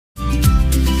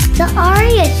The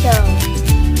Ariya Show.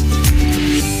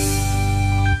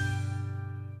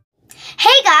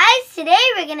 Hey guys, today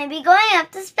we're going to be going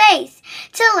up to space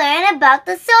to learn about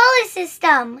the solar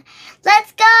system.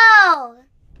 Let's go!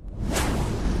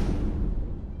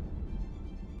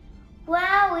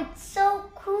 Wow, it's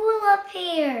so cool up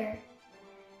here.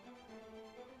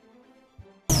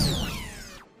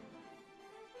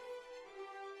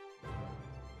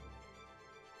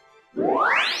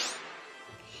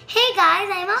 Hey guys,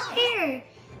 I'm up here.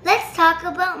 Let's talk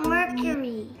about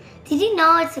Mercury. Did you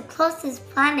know it's the closest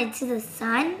planet to the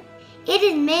sun? It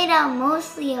is made out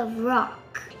mostly of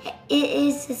rock. It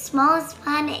is the smallest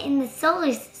planet in the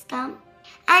solar system.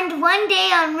 And one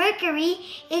day on Mercury,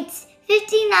 it's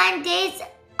 59 days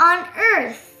on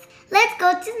Earth. Let's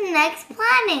go to the next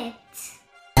planet.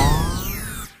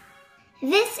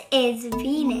 This is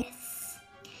Venus,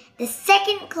 the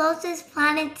second closest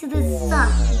planet to the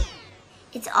sun.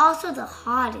 It's also the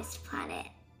hottest planet.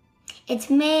 It's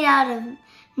made out of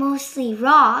mostly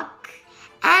rock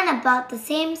and about the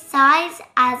same size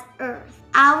as Earth,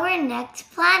 our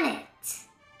next planet.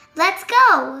 Let's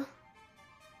go!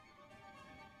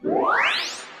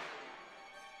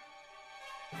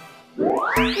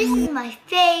 This is my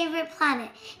favorite planet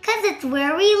because it's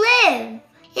where we live.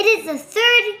 It is the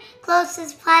third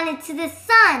closest planet to the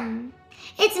sun.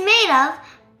 It's made of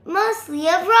mostly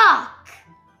of rock.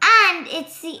 And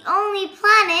it's the only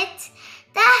planet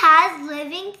that has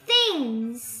living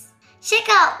things. Check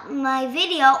out my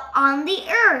video on the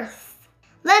Earth.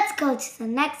 Let's go to the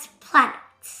next planet.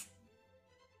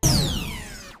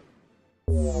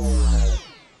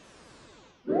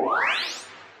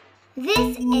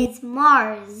 This is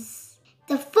Mars,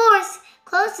 the fourth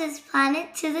closest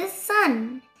planet to the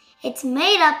sun. It's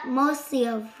made up mostly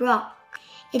of rock.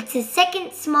 It's the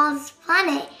second smallest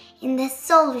planet in the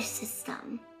solar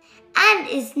system and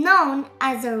is known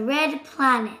as a red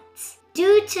planet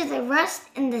due to the rust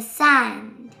in the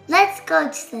sand. Let's go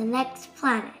to the next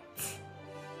planet.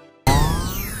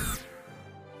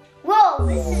 Whoa,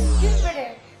 this is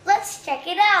Jupiter. Let's check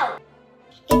it out.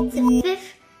 It's the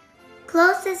fifth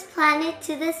closest planet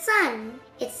to the sun.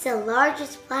 It's the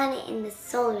largest planet in the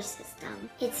solar system.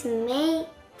 It's made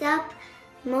up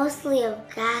mostly of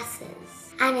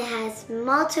gases and it has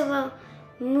multiple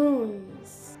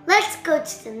moons. Let's go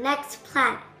to the next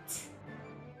planet.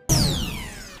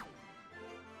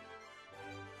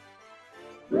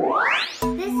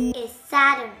 This is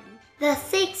Saturn, the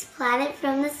sixth planet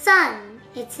from the sun.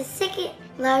 It's the second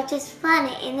largest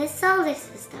planet in the solar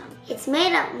system. It's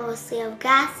made up mostly of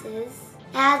gases.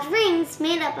 It has rings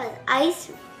made up of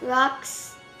ice,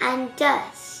 rocks, and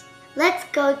dust. Let's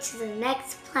go to the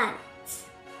next planet.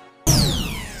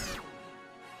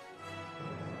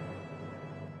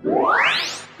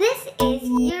 This is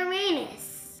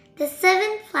Uranus, the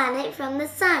seventh planet from the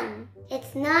sun.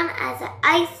 It's known as an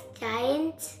ice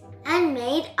giant and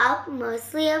made up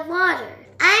mostly of water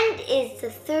and is the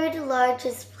third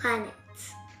largest planet.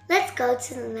 Let's go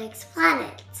to the next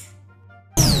planet.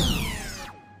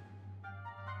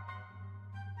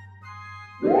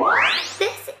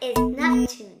 This is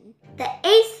Neptune, the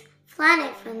eighth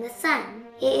planet from the sun.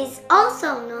 It is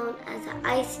also known as an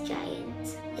ice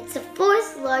giant. It's the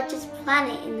fourth largest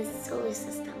planet in the solar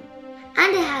system.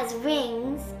 And it has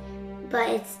rings, but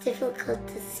it's difficult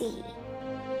to see.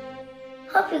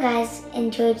 Hope you guys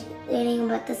enjoyed learning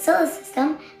about the solar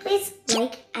system. Please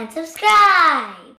like and subscribe.